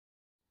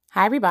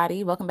Hi,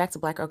 everybody. Welcome back to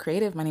Black Girl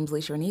Creative. My name is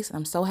Alicia Renese, and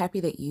I'm so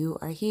happy that you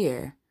are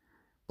here.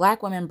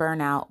 Black Women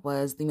Burnout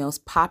was the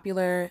most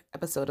popular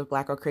episode of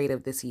Black Girl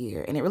Creative this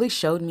year, and it really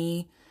showed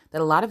me that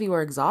a lot of you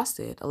are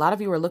exhausted. A lot of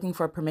you are looking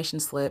for a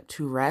permission slip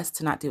to rest,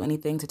 to not do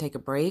anything, to take a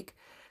break,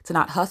 to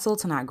not hustle,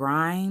 to not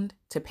grind,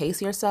 to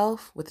pace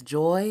yourself with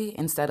joy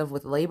instead of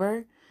with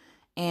labor.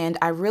 And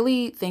I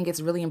really think it's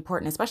really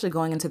important, especially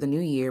going into the new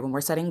year when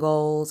we're setting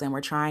goals and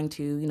we're trying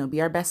to, be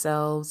our best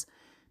selves,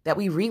 that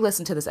we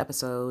re-listen to this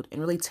episode and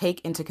really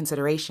take into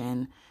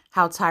consideration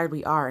how tired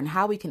we are and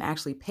how we can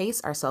actually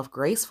pace ourselves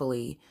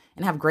gracefully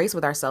and have grace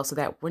with ourselves so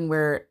that when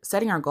we're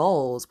setting our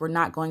goals, we're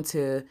not going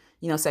to,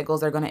 set goals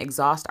that are going to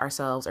exhaust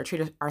ourselves or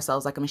treat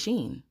ourselves like a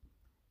machine.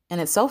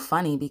 And it's so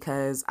funny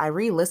because I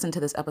re-listened to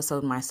this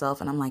episode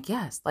myself and I'm like,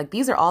 yes, like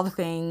these are all the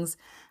things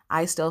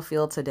I still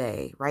feel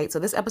today, right? So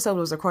this episode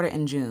was recorded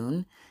in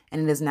June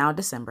and it is now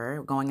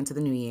December, going into the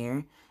new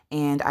year.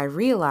 And I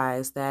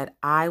realized that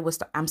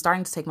I'm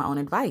starting to take my own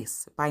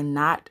advice by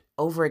not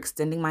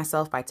overextending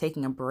myself, by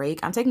taking a break.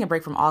 I'm taking a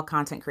break from all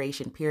content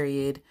creation,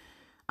 period.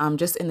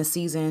 Just in the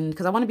season,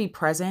 because I want to be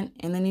present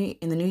in the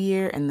new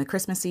year and the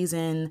Christmas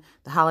season,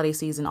 the holiday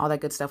season, all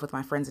that good stuff with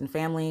my friends and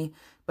family,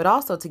 but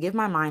also to give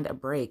my mind a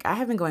break. I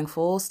have been going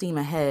full steam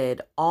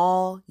ahead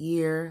all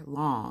year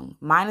long,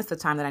 minus the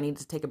time that I needed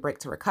to take a break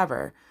to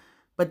recover.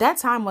 But that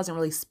time wasn't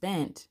really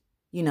spent,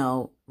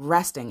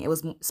 resting. It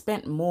was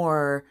spent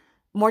more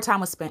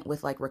time was spent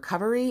with like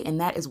recovery, and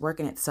that is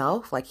work in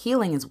itself. Like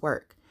healing is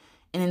work.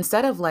 And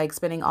instead of like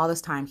spending all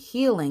this time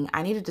healing,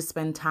 I needed to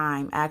spend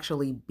time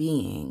actually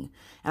being.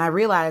 And I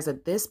realized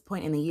at this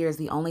point in the year is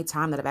the only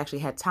time that I've actually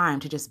had time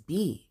to just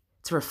be,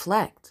 to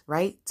reflect,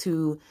 right?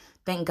 To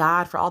thank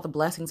God for all the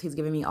blessings he's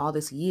given me all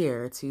this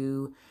year,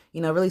 to,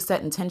 really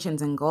set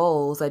intentions and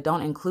goals that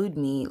don't include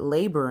me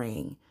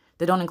laboring,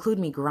 that don't include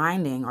me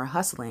grinding or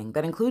hustling,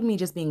 that include me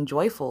just being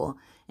joyful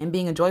and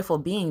being a joyful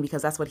being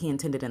because that's what he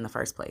intended in the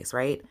first place,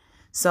 right?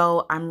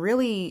 So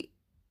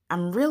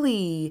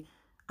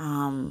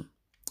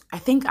I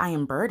think I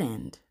am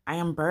burdened. I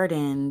am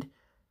burdened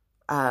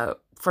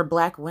for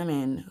Black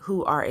women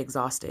who are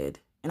exhausted.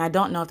 And I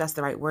don't know if that's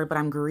the right word, but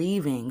I'm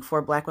grieving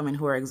for Black women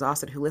who are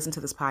exhausted, who listen to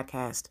this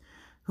podcast,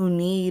 who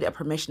need a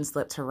permission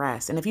slip to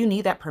rest. And if you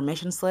need that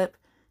permission slip,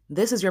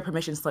 this is your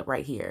permission slip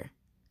right here.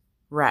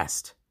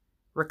 Rest,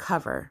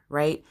 recover,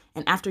 right?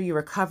 And after you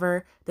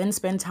recover, then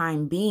spend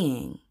time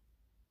being.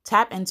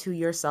 Tap into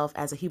yourself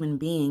as a human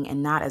being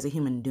and not as a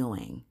human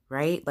doing,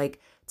 right?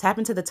 Like tap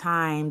into the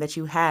time that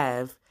you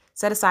have.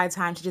 Set aside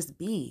time to just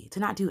be, to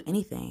not do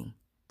anything,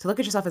 to look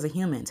at yourself as a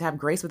human, to have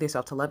grace with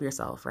yourself, to love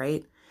yourself,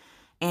 right?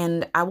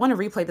 And I want to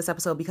replay this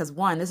episode because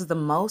one, this is the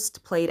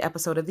most played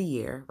episode of the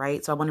year,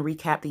 right? So I want to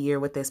recap the year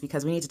with this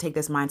because we need to take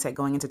this mindset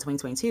going into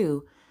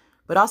 2022,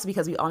 but also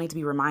because we all need to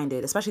be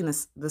reminded, especially in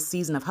this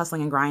season of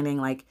hustling and grinding,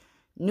 like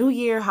new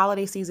year,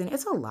 holiday season,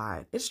 it's a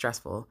lot, it's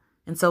stressful.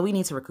 And so we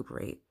need to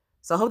recuperate.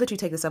 So I hope that you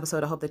take this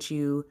episode. I hope that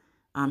you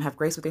have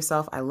grace with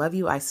yourself. I love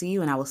you. I see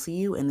you, and I will see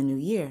you in the new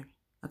year.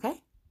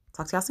 Okay?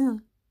 Talk to y'all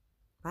soon.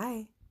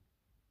 Bye.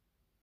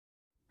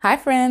 Hi,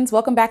 friends.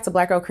 Welcome back to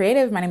Black Girl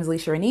Creative. My name is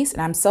Alicia Renese,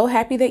 and I'm so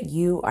happy that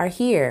you are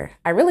here.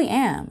 I really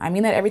am. I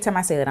mean that every time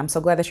I say that. I'm so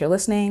glad that you're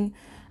listening.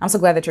 I'm so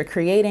glad that you're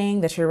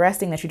creating, that you're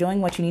resting, that you're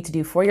doing what you need to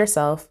do for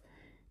yourself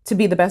to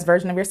be the best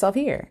version of yourself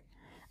here.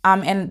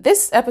 And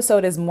this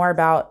episode is more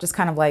about just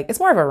kind of like, it's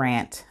more of a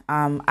rant.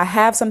 I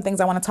have some things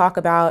I want to talk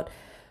about,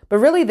 but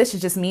really this is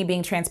just me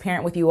being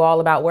transparent with you all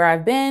about where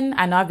I've been.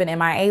 I know I've been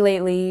MIA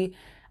lately.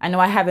 I know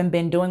I haven't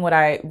been doing what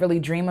I really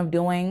dream of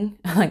doing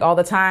like all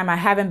the time. I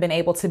haven't been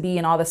able to be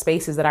in all the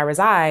spaces that I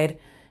reside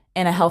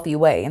in a healthy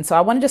way. And so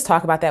I want to just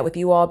talk about that with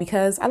you all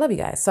because I love you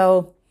guys.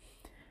 So,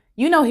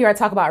 here I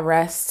talk about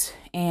rest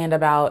and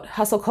about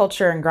hustle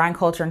culture and grind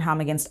culture and how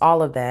I'm against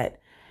all of that.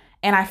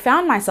 And I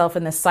found myself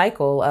in this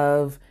cycle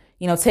of,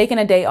 taking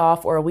a day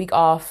off or a week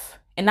off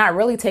and not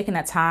really taking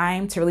that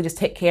time to really just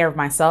take care of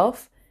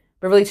myself,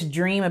 but really to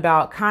dream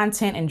about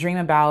content and dream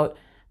about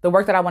the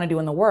work that I want to do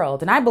in the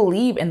world. And I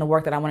believe in the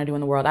work that I want to do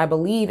in the world. I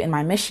believe in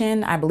my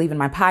mission. I believe in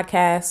my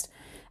podcast.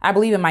 I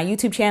believe in my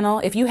YouTube channel.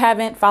 If you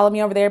haven't followed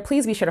me over there,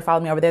 please be sure to follow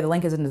me over there. The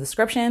link is in the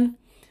description.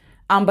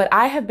 But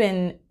I have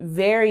been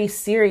very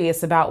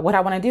serious about what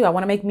I want to do. I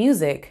want to make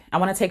music. I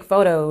want to take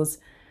photos.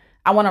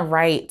 I want to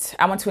write.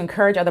 I want to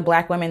encourage other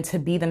Black women to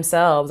be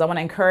themselves. I want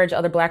to encourage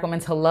other Black women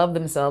to love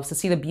themselves, to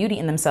see the beauty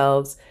in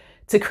themselves,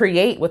 to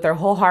create with their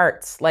whole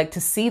hearts, like to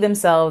see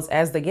themselves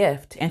as the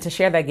gift and to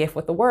share that gift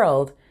with the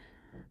world.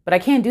 But I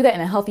can't do that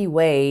in a healthy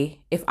way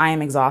if I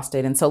am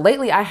exhausted. And so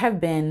lately I have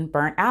been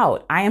burnt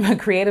out. I am a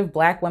creative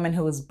Black woman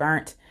who is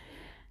burnt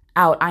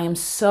out. I am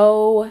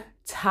so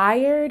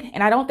tired.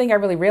 And I don't think I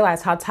really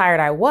realized how tired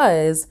I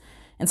was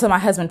until my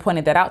husband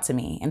pointed that out to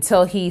me,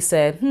 until he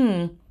said,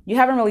 you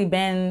haven't really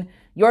been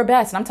your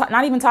best. And I'm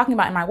not even talking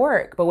about in my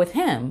work, but with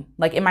him,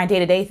 like in my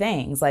day-to-day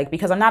things, like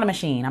because I'm not a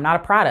machine, I'm not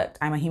a product,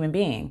 I'm a human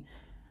being.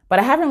 But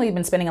I haven't really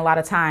been spending a lot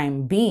of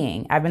time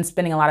being. I've been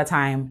spending a lot of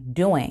time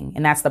doing,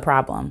 and that's the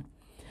problem.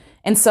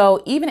 And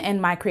so even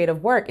in my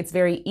creative work, it's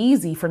very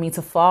easy for me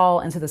to fall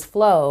into this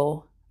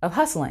flow of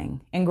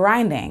hustling and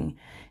grinding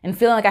and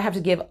feeling like I have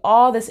to give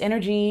all this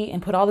energy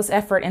and put all this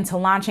effort into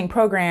launching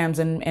programs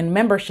and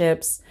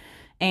memberships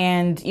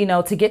and,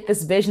 to get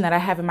this vision that I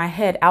have in my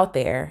head out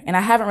there. And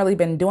I haven't really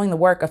been doing the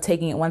work of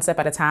taking it one step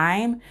at a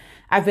time.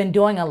 I've been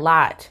doing a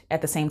lot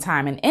at the same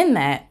time. And in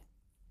that,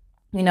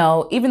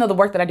 even though the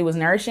work that I do is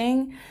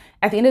nourishing,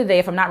 at the end of the day,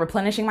 if I'm not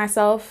replenishing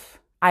myself,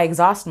 I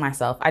exhaust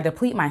myself, I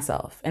deplete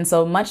myself. And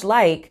so much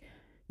like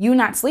you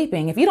not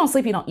sleeping, if you don't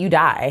sleep, you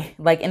die.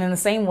 And in the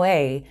same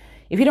way,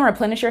 if you don't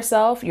replenish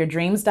yourself, your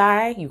dreams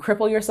die, you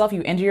cripple yourself,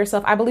 you injure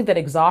yourself. I believe that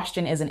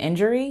exhaustion is an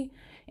injury.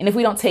 And if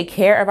we don't take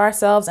care of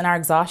ourselves and our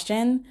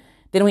exhaustion,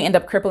 then we end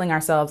up crippling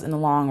ourselves in the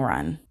long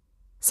run.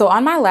 So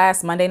on my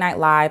last Monday Night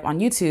Live on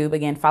YouTube,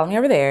 again, follow me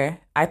over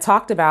there, I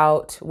talked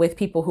about, with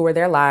people who were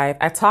there live,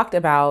 I talked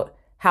about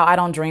how I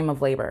don't dream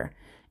of labor.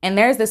 And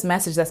there's this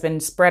message that's been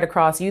spread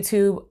across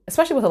YouTube,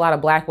 especially with a lot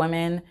of Black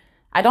women.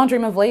 I don't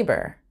dream of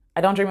labor.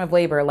 I don't dream of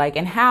labor.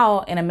 And how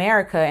in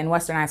America and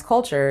Westernized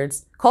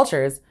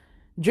cultures,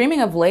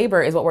 dreaming of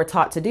labor is what we're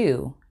taught to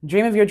do.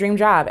 Dream of your dream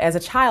job. As a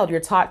child, you're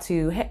taught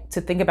to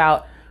think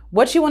about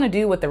what you want to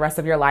do with the rest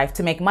of your life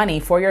to make money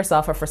for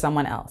yourself or for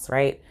someone else,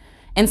 right?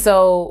 And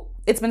so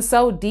it's been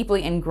so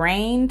deeply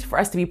ingrained for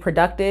us to be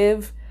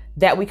productive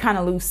that we kind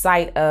of lose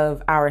sight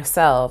of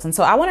ourselves. And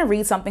so I want to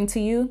read something to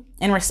you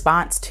in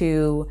response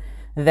to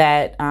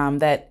that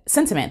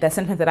sentiment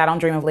that I don't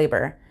dream of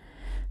labor.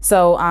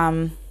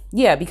 So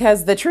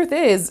because the truth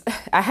is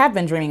I have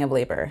been dreaming of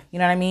labor, you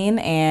know what I mean?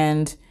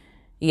 And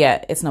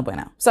yeah, it's no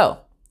bueno. So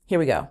here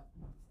we go.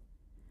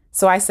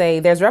 So I say,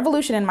 there's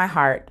revolution in my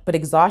heart, but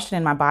exhaustion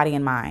in my body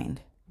and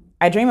mind.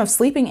 I dream of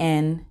sleeping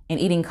in and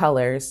eating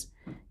colors,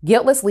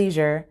 guiltless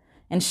leisure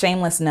and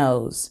shameless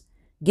no's,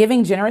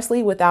 giving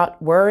generously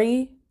without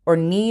worry or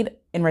need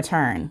in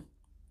return,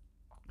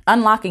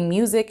 unlocking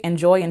music and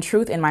joy and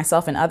truth in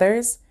myself and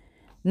others,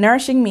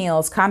 nourishing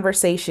meals,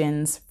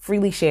 conversations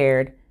freely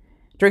shared,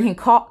 drinking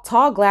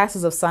tall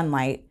glasses of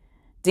sunlight,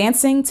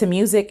 dancing to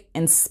music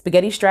in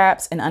spaghetti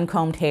straps and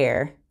uncombed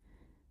hair,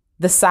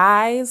 the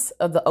sighs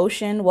of the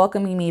ocean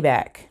welcoming me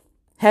back,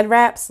 head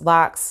wraps,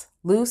 locks,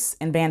 loose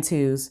and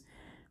bantus,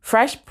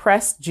 fresh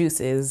pressed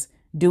juices,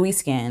 dewy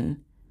skin,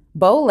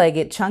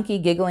 bow-legged, chunky,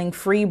 giggling,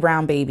 free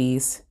brown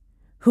babies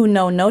who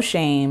know no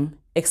shame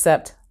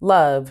except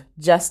love,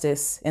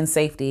 justice, and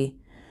safety.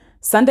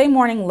 Sunday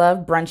morning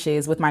love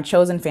brunches with my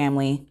chosen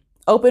family,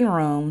 open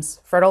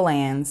rooms, fertile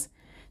lands,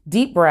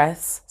 deep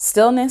breaths,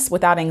 stillness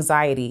without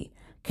anxiety,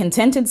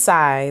 contented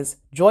sighs,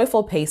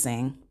 joyful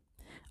pacing,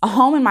 a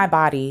home in my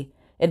body,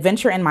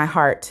 adventure in my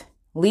heart,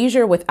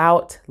 leisure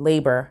without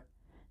labor,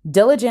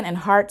 diligent and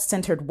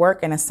heart-centered work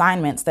and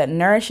assignments that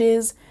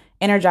nourishes,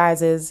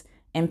 energizes,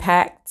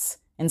 impacts,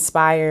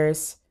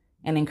 inspires,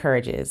 and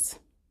encourages.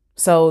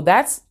 So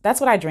that's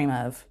what I dream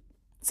of.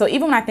 So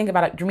even when I think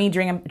about it,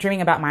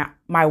 dreaming about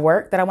my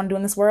work that I want to do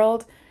in this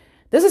world,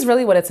 this is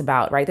really what it's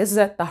about, right? This is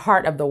at the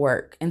heart of the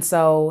work. And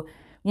so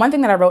one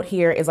thing that I wrote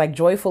here is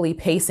joyfully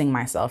pacing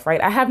myself,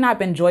 right? I have not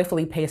been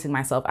joyfully pacing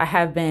myself. I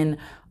have been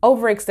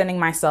overextending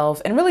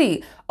myself and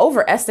really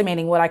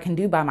overestimating what I can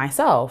do by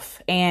myself.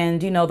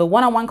 And, the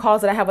one-on-one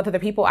calls that I have with other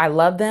people, I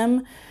love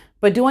them.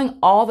 But doing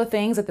all the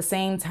things at the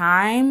same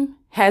time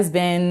has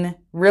been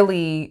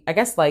really, I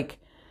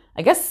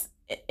guess,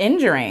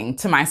 injuring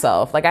to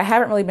myself. I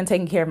haven't really been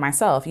taking care of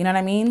myself. You know what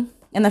I mean?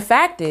 And the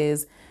fact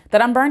is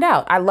that I'm burned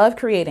out. I love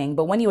creating,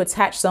 but when you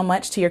attach so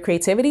much to your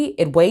creativity,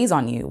 it weighs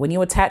on you. When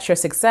you attach your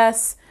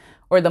success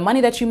or the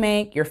money that you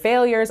make, your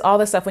failures, all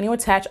this stuff, when you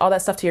attach all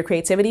that stuff to your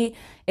creativity,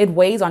 it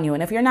weighs on you.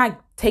 And if you're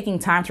not taking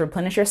time to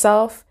replenish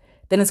yourself,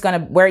 then it's going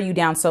to wear you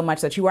down so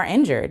much that you are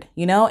injured,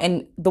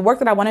 And the work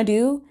that I want to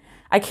do,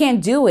 I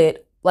can't do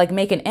it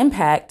make an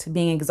impact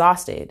being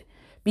exhausted.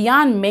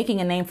 Beyond making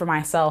a name for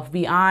myself,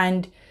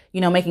 beyond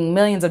making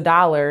millions of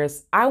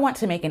dollars, I want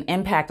to make an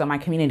impact on my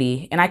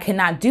community. And I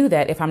cannot do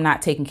that if I'm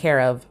not taking care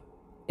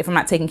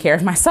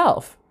of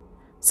myself.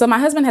 So my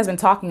husband has been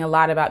talking a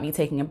lot about me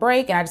taking a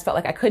break, and I just felt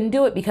like I couldn't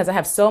do it because I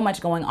have so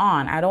much going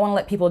on. I don't want to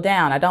let people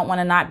down. I don't want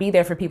to not be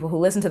there for people who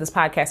listen to this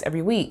podcast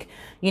every week.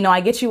 I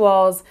get you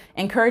all's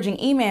encouraging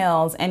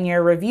emails and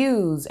your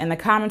reviews and the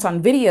comments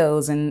on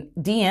videos and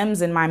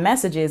DMs and my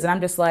messages. And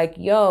I'm just like,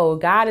 yo,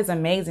 God is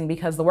amazing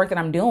because the work that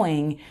I'm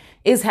doing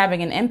is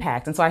having an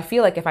impact. And so I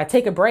feel like if I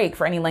take a break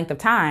for any length of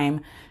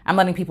time, I'm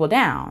letting people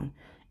down.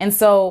 And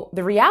so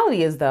the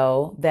reality is,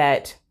 though,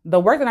 that the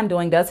work that I'm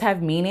doing does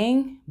have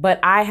meaning, but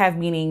I have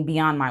meaning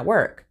beyond my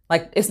work.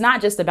 It's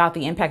not just about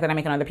the impact that I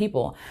make on other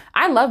people.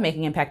 I love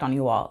making impact on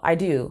you all. I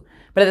do.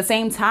 But at the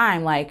same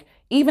time,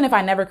 even if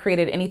I never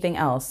created anything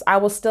else, I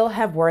will still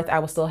have worth. I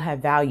will still have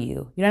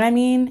value. You know what I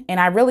mean? And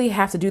I really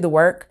have to do the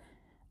work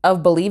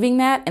of believing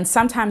that. And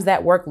sometimes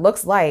that work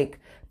looks like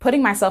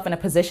putting myself in a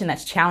position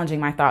that's challenging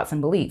my thoughts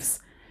and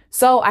beliefs.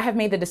 So I have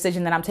made the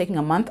decision that I'm taking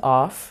a month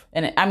off.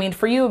 And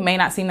for you, it may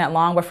not seem that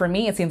long, but for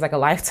me, it seems like a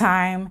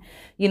lifetime.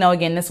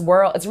 Again, this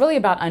world, it's really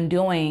about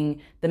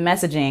undoing the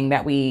messaging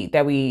that we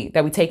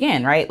take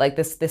in, right?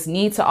 This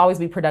need to always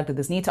be productive,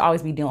 this need to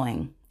always be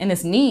doing, and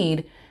this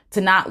need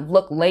to not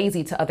look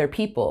lazy to other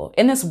people.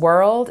 In this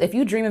world, if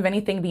you dream of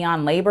anything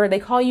beyond labor, they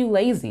call you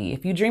lazy.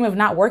 If you dream of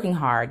not working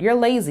hard, you're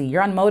lazy,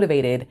 you're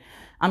unmotivated,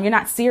 you're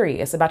not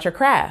serious about your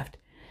craft.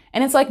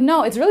 And it's like,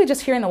 no, it's really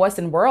just here in the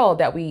Western world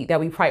that we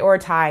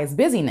prioritize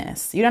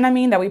busyness. You know what I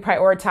mean? That we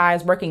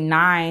prioritize working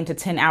 9 to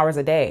 10 hours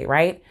a day,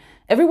 right?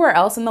 Everywhere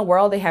else in the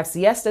world, they have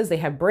siestas, they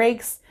have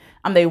breaks,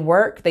 they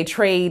work, they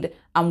trade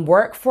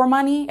work for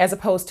money as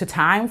opposed to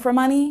time for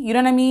money. You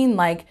know what I mean?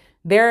 Like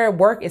their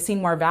work is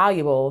seen more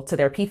valuable to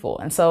their people.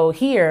 And so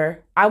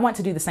here, I want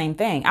to do the same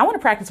thing. I want to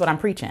practice what I'm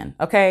preaching.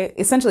 Okay.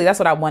 Essentially, that's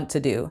what I want to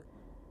do.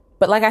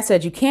 But like I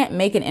said, you can't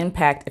make an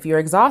impact if you're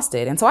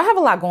exhausted. And so I have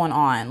a lot going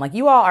on. Like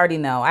you all already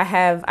know,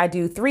 I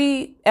do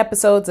 3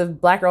 episodes of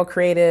Black Girl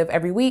Creative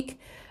every week.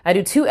 I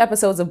do 2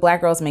 episodes of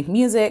Black Girls Make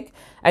Music.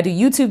 I do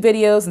YouTube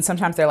videos, and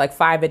sometimes they're like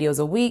 5 videos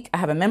a week. I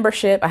have a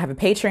membership. I have a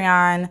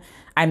Patreon.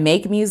 I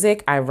make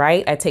music. I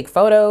write. I take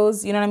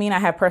photos. You know what I mean? I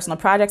have personal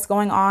projects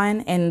going on.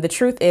 And the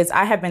truth is,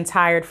 I have been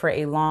tired for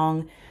a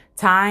long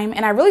time.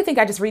 And I really think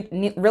I just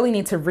really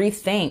need to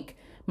rethink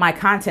my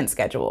content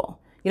schedule.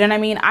 You know what I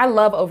mean? I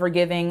love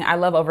overgiving. I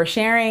love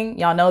oversharing.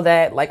 Y'all know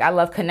that. Like, I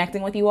love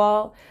connecting with you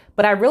all.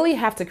 But I really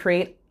have to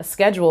create a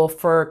schedule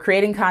for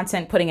creating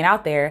content, putting it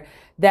out there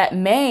that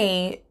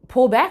may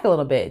pull back a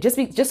little bit, just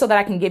so that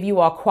I can give you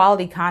all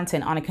quality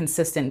content on a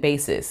consistent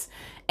basis.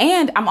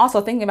 And I'm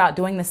also thinking about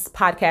doing this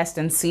podcast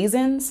in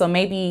seasons. So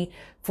maybe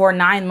for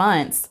 9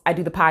 months, I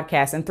do the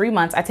podcast. In 3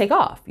 months, I take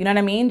off. You know what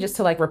I mean? Just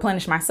to like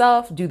replenish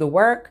myself, do the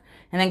work,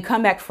 and then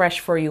come back fresh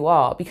for you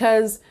all.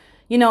 Because,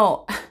 you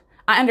know,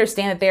 I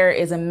understand that there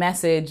is a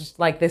message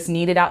like this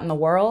needed out in the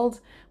world,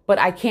 but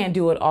I can't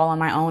do it all on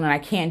my own. And I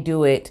can't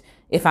do it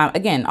if I'm,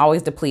 again,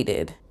 always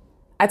depleted.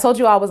 I told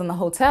you I was in the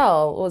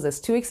hotel, what was this,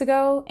 2 weeks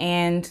ago?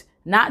 And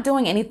not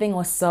doing anything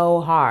was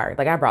so hard.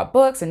 Like I brought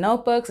books and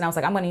notebooks and I was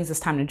like, I'm going to use this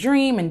time to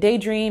dream and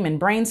daydream and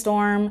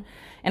brainstorm.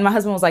 And my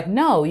husband was like,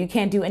 no, you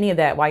can't do any of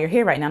that while you're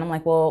here right now. And I'm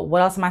like, well,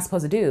 what else am I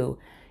supposed to do?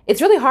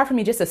 It's really hard for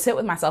me just to sit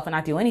with myself and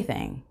not do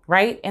anything.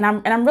 Right. And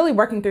I'm really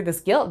working through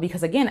this guilt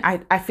because again,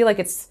 I feel like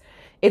it's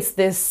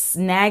this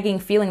nagging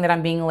feeling that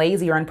I'm being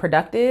lazy or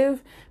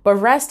unproductive, but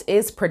rest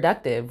is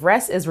productive.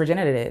 Rest is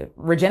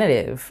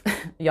regenerative.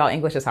 Y'all,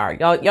 English is hard.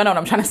 Y'all know what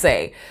I'm trying to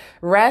say.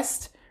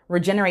 Rest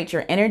regenerates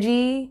your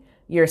energy,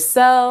 your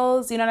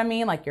cells, you know what I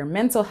mean? Like your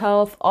mental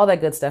health, all that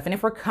good stuff. And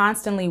if we're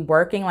constantly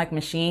working like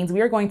machines,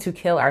 we are going to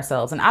kill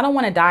ourselves. And I don't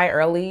want to die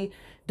early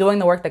doing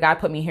the work that God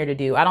put me here to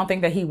do. I don't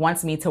think that he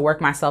wants me to work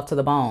myself to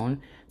the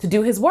bone to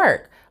do his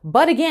work.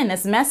 But again,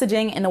 this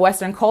messaging in the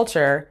Western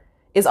culture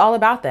is all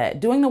about that.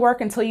 Doing the work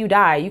until you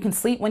die. You can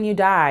sleep when you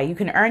die. You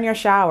can earn your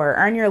shower,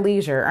 earn your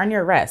leisure, earn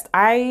your rest.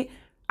 I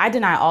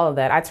deny all of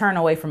that. I turn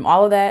away from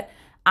all of that.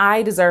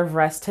 I deserve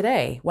rest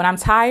today. When I'm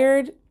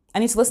tired, I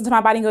need to listen to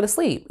my body and go to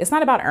sleep. It's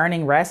not about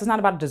earning rest. It's not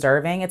about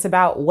deserving. It's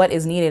about what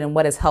is needed and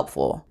what is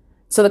helpful.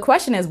 So the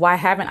question is, why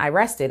haven't I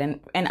rested?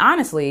 And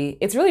honestly,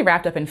 it's really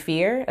wrapped up in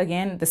fear.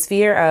 Again, this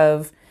fear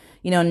of,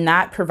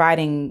 not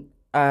providing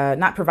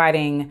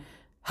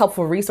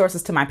helpful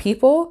resources to my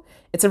people.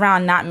 It's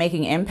around not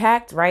making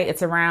impact, right?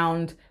 It's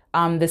around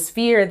this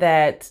fear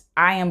that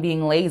I am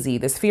being lazy,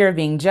 this fear of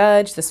being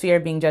judged, this fear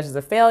of being judged as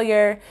a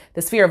failure,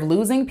 this fear of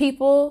losing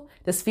people,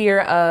 this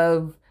fear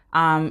of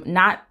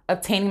not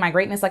obtaining my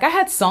greatness. Like I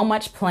had so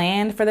much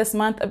planned for this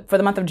month, for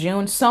the month of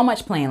June, so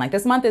much planned. Like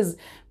this month is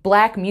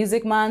Black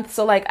Music Month.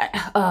 So like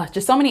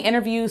just so many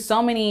interviews,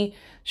 so many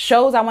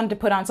shows I wanted to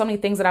put on, so many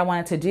things that I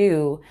wanted to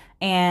do.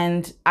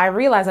 And I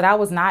realized that I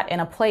was not in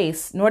a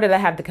place, nor did I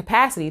have the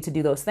capacity to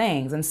do those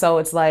things. And so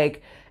it's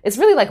like, it's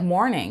really like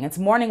mourning. It's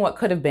mourning what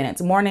could have been.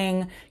 It's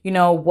mourning,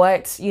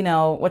 what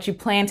you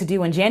plan to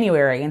do in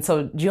January. And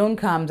so June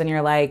comes and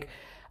you're like,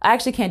 I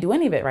actually can't do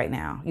any of it right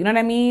now. You know what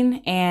I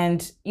mean? And,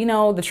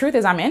 the truth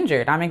is I'm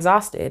injured. I'm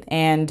exhausted.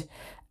 And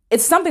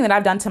it's something that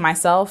I've done to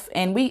myself.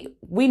 And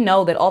we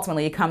know that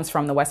ultimately it comes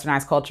from the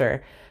Westernized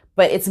culture,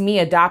 but it's me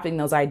adopting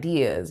those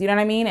ideas. You know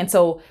what I mean? And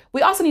so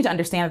we also need to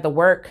understand that the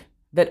work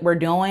that we're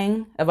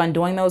doing of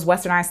undoing those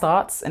Westernized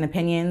thoughts and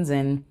opinions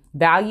and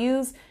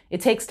values,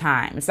 it takes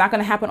time. It's not going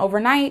to happen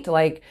overnight.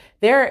 Like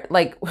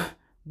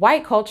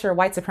white culture,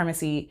 white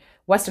supremacy,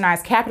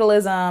 Westernized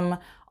capitalism,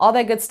 all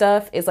that good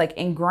stuff is like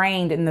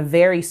ingrained in the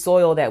very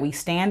soil that we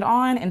stand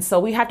on. And so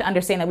we have to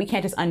understand that we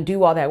can't just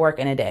undo all that work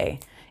in a day.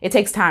 It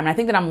takes time. And I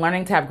think that I'm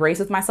learning to have grace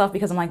with myself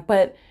because I'm like,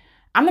 but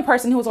I'm the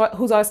person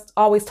who's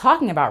always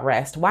talking about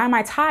rest. Why am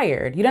I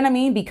tired? You know what I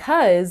mean?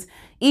 Because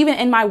even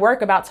in my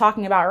work about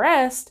talking about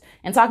rest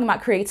and talking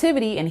about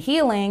creativity and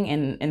healing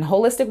and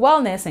holistic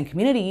wellness and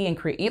community and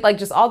create like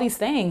just all these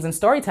things and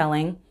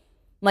storytelling,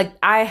 like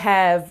I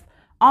have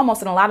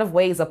almost in a lot of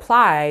ways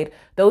applied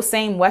those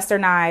same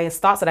Westernized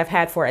thoughts that I've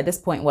had for at this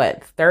point,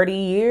 30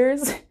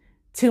 years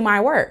to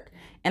my work.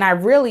 And I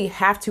really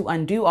have to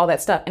undo all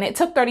that stuff. And it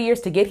took 30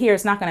 years to get here.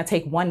 It's not going to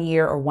take 1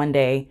 year or 1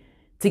 day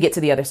to get to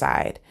the other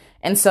side.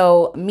 And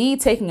so me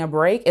taking a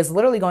break is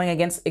literally going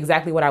against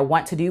exactly what I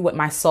want to do, what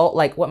my soul,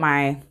 like what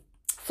my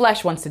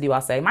flesh wants to do,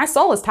 I'll say. My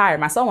soul is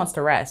tired. My soul wants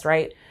to rest,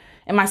 right?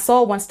 And my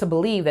soul wants to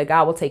believe that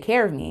God will take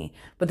care of me.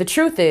 But the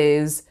truth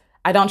is,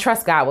 I don't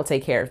trust God will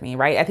take care of me,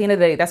 right? At the end of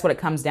the day, that's what it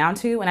comes down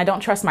to. And I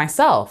don't trust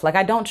myself. Like,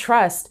 I don't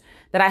trust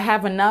that I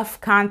have enough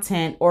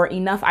content or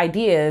enough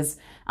ideas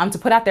to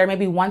put out there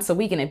maybe once a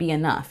week and it be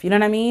enough. You know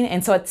what I mean?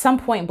 And so at some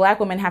point, Black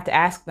women have to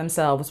ask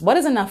themselves, what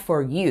is enough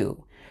for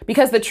you?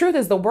 Because the truth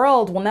is the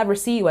world will never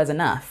see you as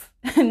enough.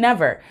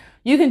 Never.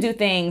 You can do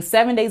things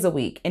 7 days a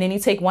week and then you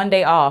take one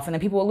day off and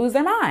then people will lose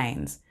their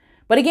minds.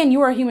 But again,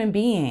 you are a human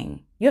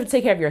being. You have to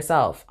take care of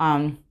yourself.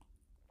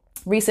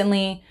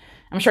 Recently,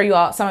 I'm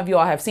sure some of you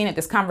all have seen it.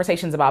 This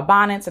conversations about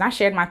bonnets, and I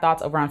shared my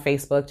thoughts over on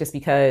Facebook just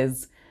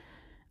because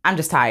I'm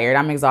just tired.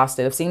 I'm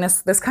exhausted of seeing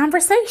this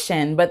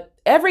conversation. But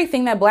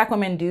everything that Black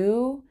women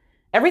do,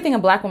 everything a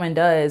Black woman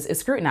does is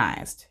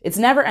scrutinized. It's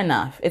never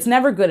enough. It's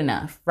never good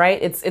enough,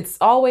 right? It's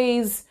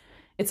always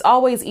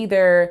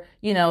either,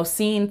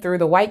 seen through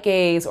the white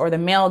gaze or the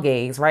male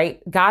gaze,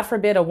 right? God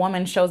forbid a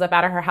woman shows up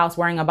out of her house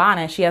wearing a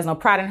bonnet. She has no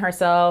pride in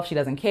herself. She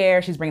doesn't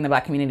care. She's bringing the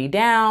Black community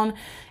down.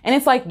 And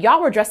it's like,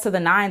 y'all were dressed to the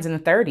nines in the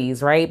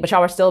 30s, right? But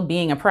y'all were still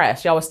being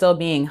oppressed. Y'all were still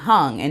being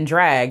hung and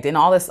dragged and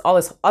all this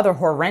other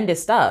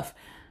horrendous stuff.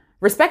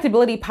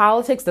 Respectability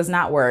politics does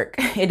not work.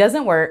 It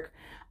doesn't work.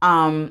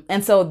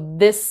 And so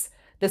this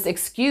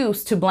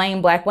excuse to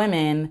blame Black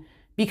women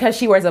because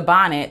she wears a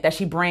bonnet, that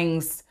she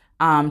brings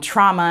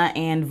trauma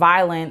and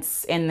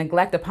violence and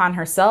neglect upon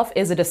herself,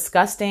 is a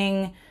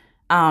disgusting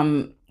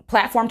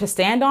platform to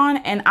stand on.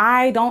 And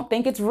I don't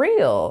think it's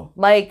real.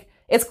 Like,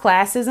 it's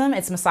classism,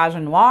 it's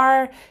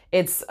misogynoir,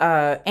 it's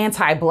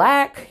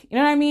anti-Black. You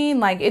know what I mean?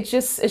 Like, it's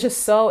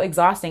just so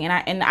exhausting.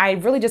 And I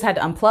really just had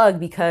to unplug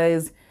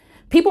because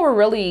people were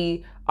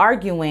really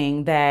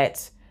arguing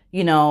that,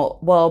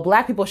 well,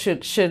 Black people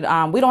should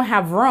we don't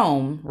have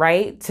room,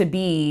 right, to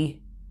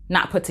be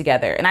not put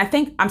together. And I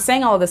think I'm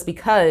saying all of this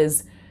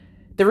because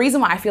the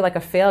reason why I feel like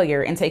a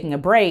failure in taking a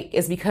break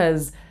is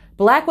because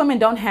Black women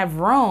don't have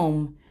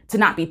room to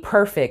not be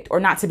perfect or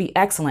not to be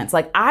excellence.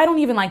 Like, I don't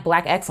even like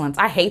Black excellence.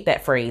 I hate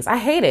that phrase. I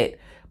hate it.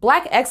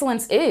 Black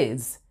excellence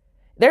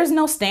there's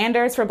no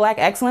standards for Black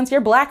excellence.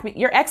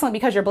 You're excellent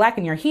because you're Black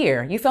and you're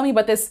here. You feel me?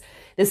 But this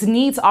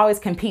need to always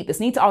compete, this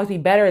need to always be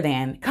better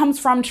than, comes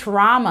from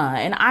trauma.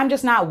 And I'm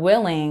just not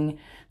willing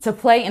to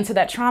play into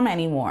that trauma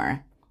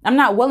anymore. I'm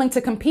not willing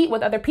to compete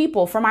with other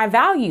people for my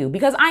value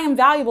because I am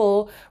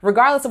valuable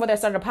regardless of whether I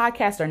started a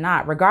podcast or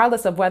not,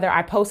 regardless of whether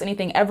I post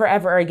anything ever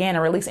again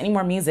or release any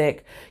more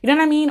music, you know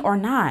what I mean, or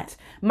not.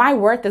 My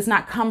worth does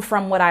not come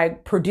from what I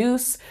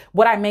produce,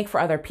 what I make for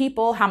other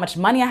people, how much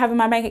money I have in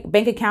my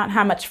bank account,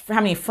 how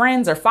many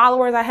friends or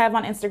followers I have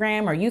on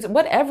Instagram or YouTube,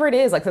 whatever it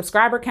is, like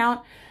subscriber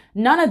count,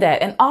 none of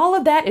that. And all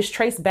of that is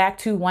traced back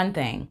to one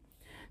thing.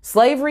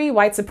 Slavery,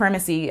 white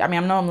supremacy. I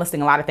mean, I know I'm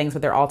listing a lot of things,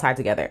 but they're all tied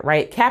together,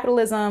 right?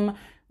 Capitalism,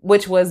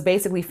 which was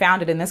basically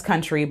founded in this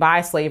country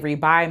by slavery,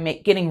 by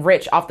getting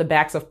rich off the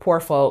backs of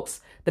poor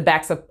folks, the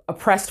backs of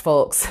oppressed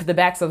folks, the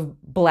backs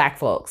of Black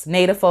folks,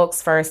 Native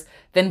folks first,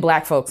 then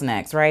Black folks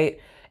next, right?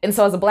 And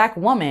so as a Black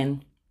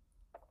woman,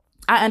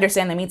 I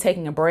understand that me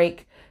taking a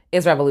break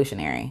is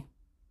revolutionary.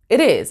 It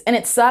is. And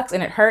it sucks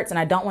and it hurts and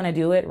I don't want to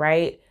do it,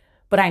 right?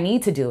 But I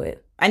need to do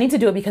it. I need to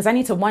do it because I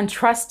need to, one,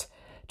 trust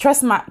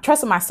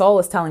what my soul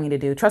is telling me to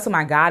do, trust what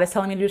my God is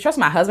telling me to do, trust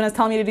what my husband is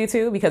telling me to do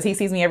too, because he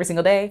sees me every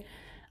single day.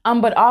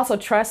 But also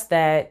trust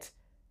that,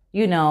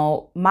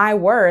 my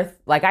worth,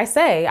 like I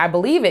say, I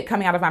believe it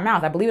coming out of my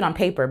mouth. I believe it on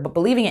paper, but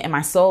believing it in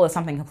my soul is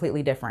something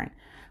completely different.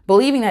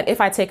 Believing that if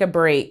I take a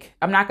break,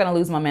 I'm not going to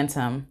lose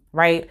momentum,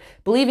 right?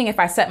 Believing if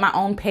I set my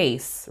own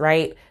pace,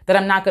 right, that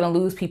I'm not going to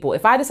lose people.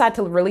 If I decide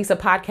to release a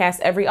podcast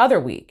every other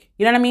week,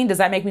 you know what I mean? Does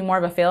that make me more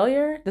of a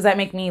failure? Does that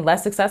make me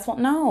less successful?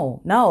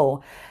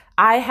 No.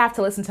 I have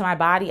to listen to my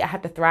body. I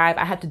have to thrive.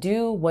 I have to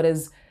do what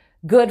is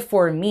good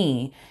for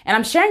me. And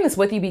I'm sharing this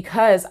with you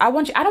because I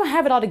don't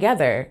have it all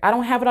together.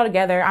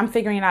 I'm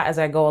figuring it out as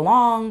I go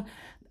along.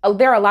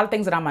 There are a lot of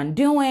things that I'm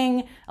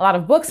undoing, a lot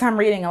of books I'm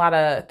reading, a lot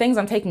of things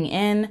I'm taking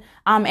in.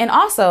 And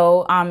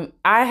also,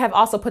 I have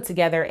also put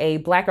together a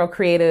Black Girl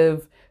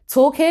Creative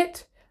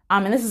toolkit.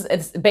 And this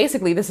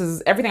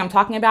is everything I'm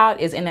talking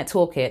about is in that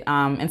toolkit.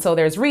 And so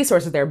there's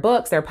resources, there are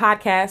books, there are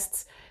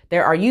podcasts,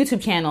 there are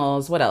YouTube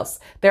channels. What else?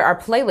 There are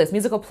playlists,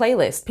 musical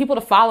playlists, people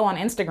to follow on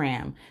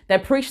Instagram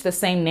that preach the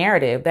same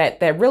narrative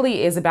that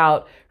really is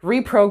about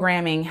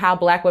reprogramming how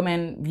Black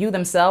women view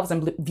themselves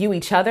and view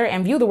each other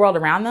and view the world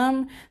around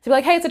them to be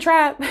like, hey, it's a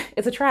trap.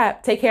 It's a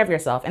trap. Take care of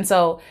yourself. And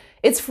so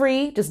it's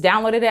free. Just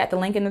download it at the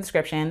link in the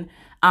description.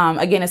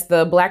 Again, it's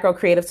the Black Girl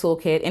Creative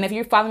Toolkit. And if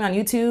you're following me on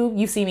YouTube,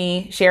 you see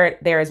me share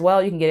it there as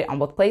well. You can get it on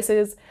both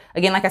places.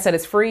 Again, like I said,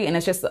 it's free and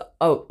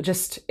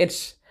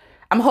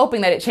I'm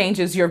hoping that it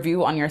changes your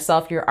view on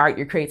yourself, your art,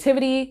 your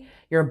creativity,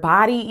 your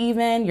body,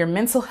 even your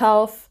mental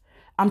health,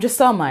 just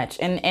so much.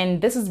 And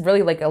this is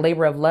really like a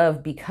labor of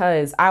love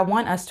because I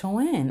want us to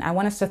win. I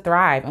want us to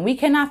thrive, and we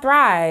cannot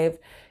thrive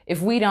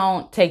if we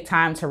don't take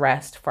time to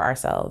rest for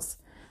ourselves.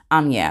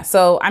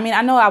 So, I mean,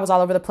 I know I was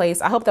all over the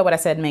place. I hope that what I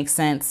said makes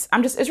sense.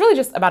 It's really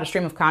just about a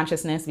stream of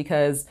consciousness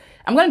because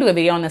I'm going to do a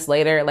video on this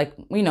later, like,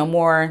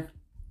 more,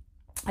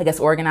 I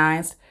guess,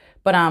 organized.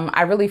 But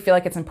I really feel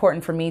like it's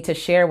important for me to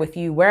share with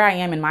you where I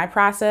am in my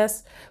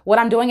process, what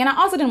I'm doing. And I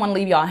also didn't want to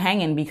leave y'all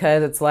hanging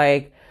because it's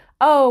like,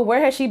 oh,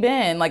 where has she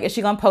been? Like, is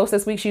she gonna post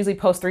this week? She usually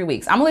posts 3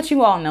 weeks. I'm gonna let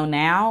you all know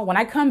now. When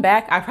I come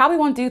back, I probably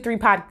won't do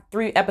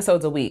three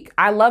episodes a week.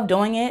 I love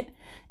doing it.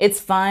 It's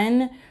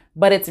fun,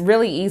 but it's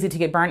really easy to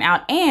get burnt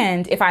out.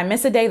 And if I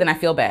miss a day, then I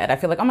feel bad. I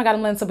feel like, oh my God,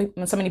 I'm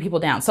letting so many people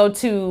down. So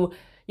to,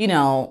 you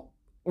know,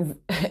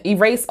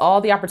 erase all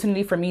the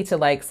opportunity for me to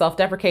like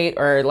self-deprecate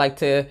or like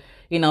to,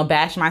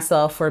 bash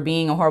myself for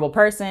being a horrible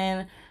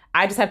person,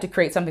 I just have to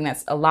create something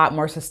that's a lot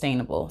more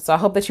sustainable. So I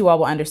hope that you all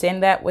will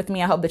understand that with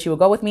me. I hope that you will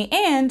go with me.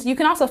 And you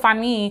can also find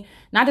me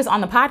not just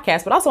on the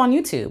podcast, but also on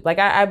YouTube. Like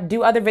I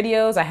do other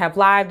videos. I have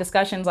live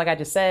discussions, like I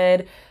just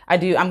said. I'm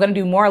going to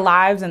do more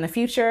lives in the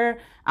future.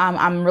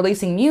 I'm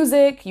releasing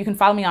music. You can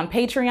follow me on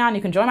Patreon.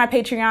 You can join my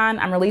Patreon.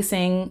 I'm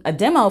releasing a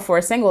demo for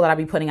a single that I'll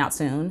be putting out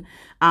soon.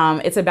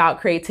 It's about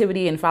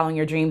creativity and following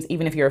your dreams,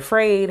 even if you're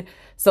afraid.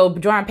 So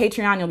join on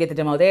Patreon. You'll get the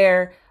demo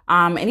there.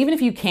 And even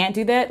if you can't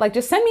do that, like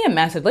just send me a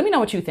message. Let me know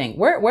what you think.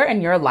 Where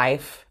in your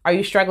life are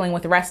you struggling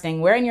with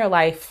resting? Where in your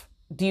life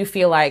do you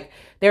feel like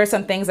there are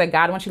some things that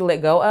God wants you to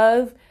let go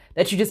of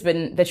that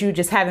you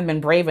just haven't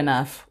been brave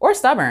enough or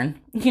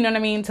stubborn, you know what I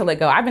mean, to let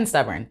go? I've been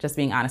stubborn, just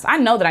being honest. I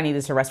know that I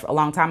needed to rest for a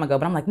long time ago,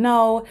 but I'm like,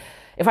 no,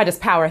 if I just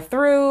power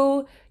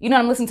through,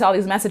 I'm listening to all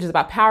these messages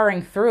about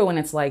powering through and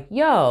it's like,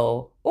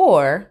 yo,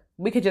 or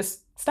we could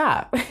just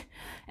stop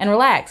and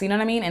relax, you know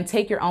what I mean? And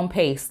take your own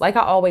pace. Like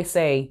I always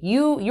say,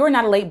 you're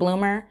not a late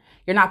bloomer.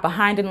 You're not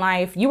behind in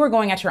life. You are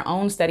going at your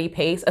own steady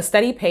pace. A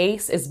steady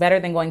pace is better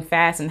than going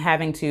fast and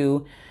having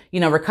to,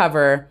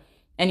 recover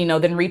and,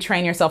 then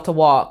retrain yourself to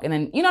walk. And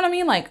then, you know what I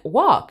mean? Like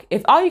walk.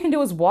 If all you can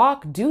do is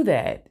walk, do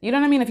that. You know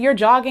what I mean? If you're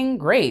jogging,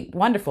 great,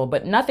 wonderful,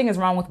 but nothing is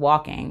wrong with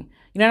walking.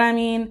 You know what I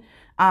mean?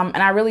 And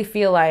I really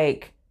feel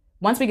like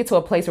once we get to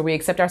a place where we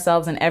accept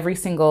ourselves in every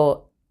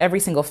single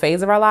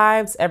phase of our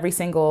lives,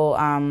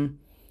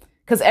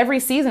 because every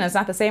season is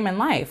not the same in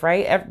life,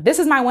 right? This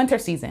is my winter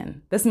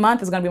season. This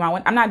month is going to be my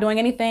winter. I'm not doing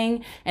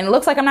anything. And it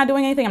looks like I'm not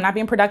doing anything. I'm not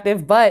being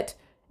productive, but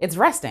it's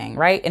resting,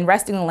 right? And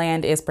resting the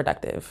land is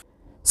productive.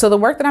 So the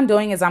work that I'm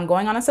doing is I'm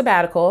going on a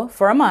sabbatical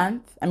for a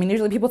month. I mean,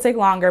 usually people take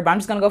longer, but I'm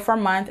just going to go for a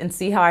month and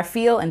see how I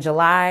feel in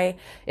July.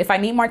 If I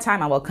need more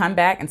time, I will come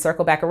back and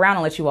circle back around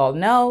and let you all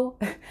know.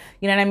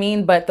 You know what I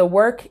mean? But the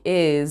work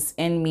is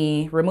in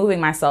me removing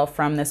myself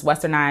from this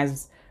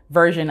westernized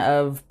version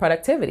of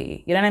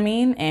productivity, you know what I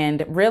mean?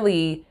 And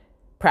really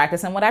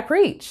practicing what I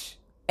preach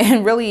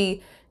and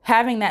really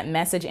having that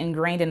message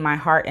ingrained in my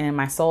heart and in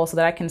my soul so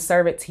that I can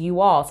serve it to you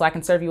all, so I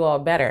can serve you all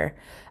better.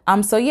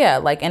 So yeah,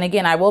 and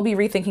again, I will be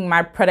rethinking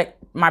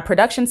my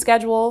production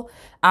schedule.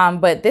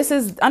 But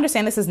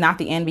understand this is not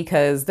the end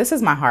because this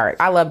is my heart.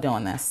 I love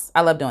doing this.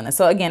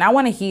 So again, I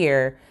want to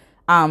hear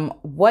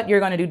what you're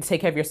going to do to take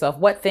care of yourself,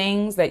 what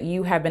things that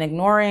you have been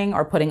ignoring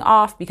or putting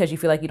off because you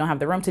feel like you don't have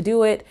the room to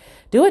do it.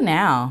 Do it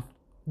now.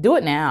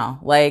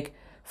 Like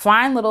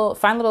find little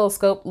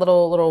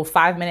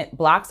 5-minute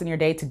blocks in your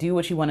day to do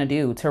what you want to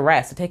do, to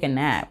rest, to take a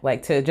nap,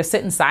 like to just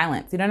sit in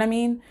silence. You know what I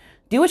mean?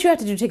 Do what you have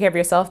to do to take care of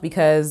yourself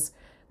because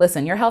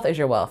listen, your health is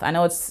your wealth. I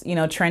know it's,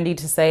 trendy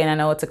to say, and I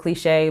know it's a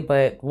cliche,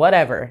 but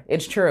whatever.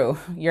 It's true.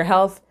 Your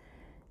health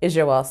is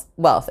your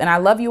wealth. And I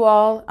love you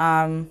all.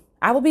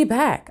 I will be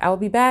back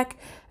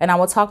and I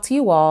will talk to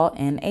you all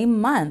in a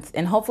month.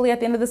 And hopefully at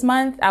the end of this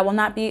month, I will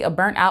not be a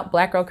burnt out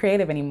Black girl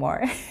creative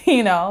anymore,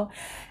 and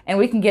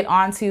we can get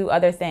on to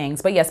other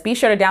things. But yes, be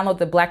sure to download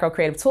the Black Girl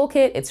Creative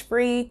Toolkit. It's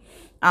free.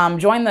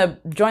 Join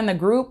the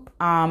group.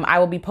 I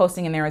will be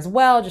posting in there as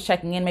well, just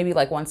checking in maybe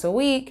like once a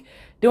week,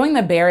 doing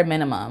the bare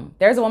minimum.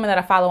 There's a woman that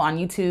I follow on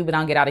YouTube, and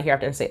I'll get out of here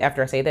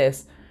after I say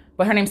this.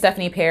 But her name's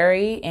Stephanie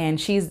Perry, and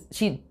she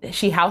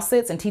house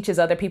sits and teaches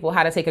other people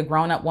how to take a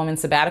grown-up woman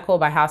sabbatical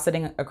by house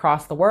sitting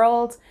across the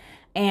world.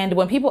 And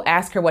when people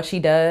ask her what she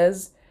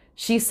does,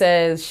 she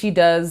says she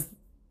does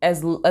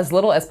as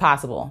little as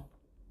possible.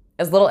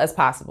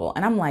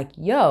 And I'm like,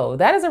 yo,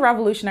 that is a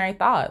revolutionary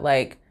thought.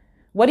 Like,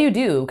 what do you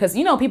do? Because,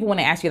 people, when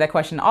they ask you that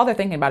question, all they're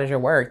thinking about is your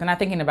work. They're not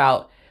thinking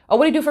about, oh,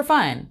 what do you do for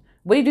fun?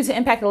 What do you do to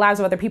impact the lives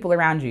of other people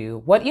around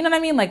you? What, you know what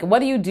I mean? Like, what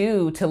do you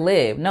do to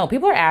live? No,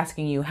 people are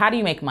asking you, how do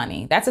you make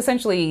money? That's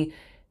essentially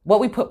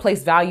what we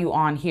place value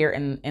on here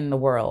in the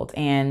world.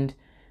 And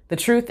the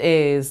truth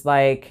is,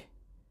 like,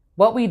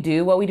 what we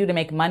do to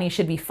make money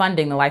should be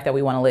funding the life that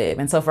we want to live.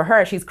 And so for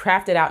her, she's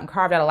crafted out and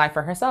carved out a life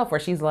for herself where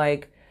she's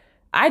like,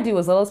 I do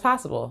as little as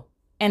possible,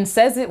 and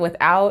says it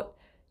without,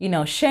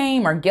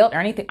 shame or guilt or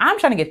anything. I'm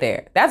trying to get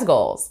there. That's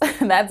goals.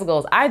 That's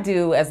goals. I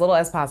do as little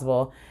as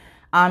possible.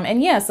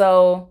 And yeah,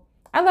 so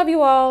I love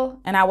you all,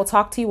 and I will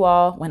talk to you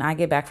all when I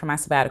get back from my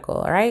sabbatical.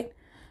 All right.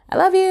 I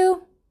love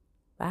you.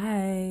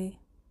 Bye.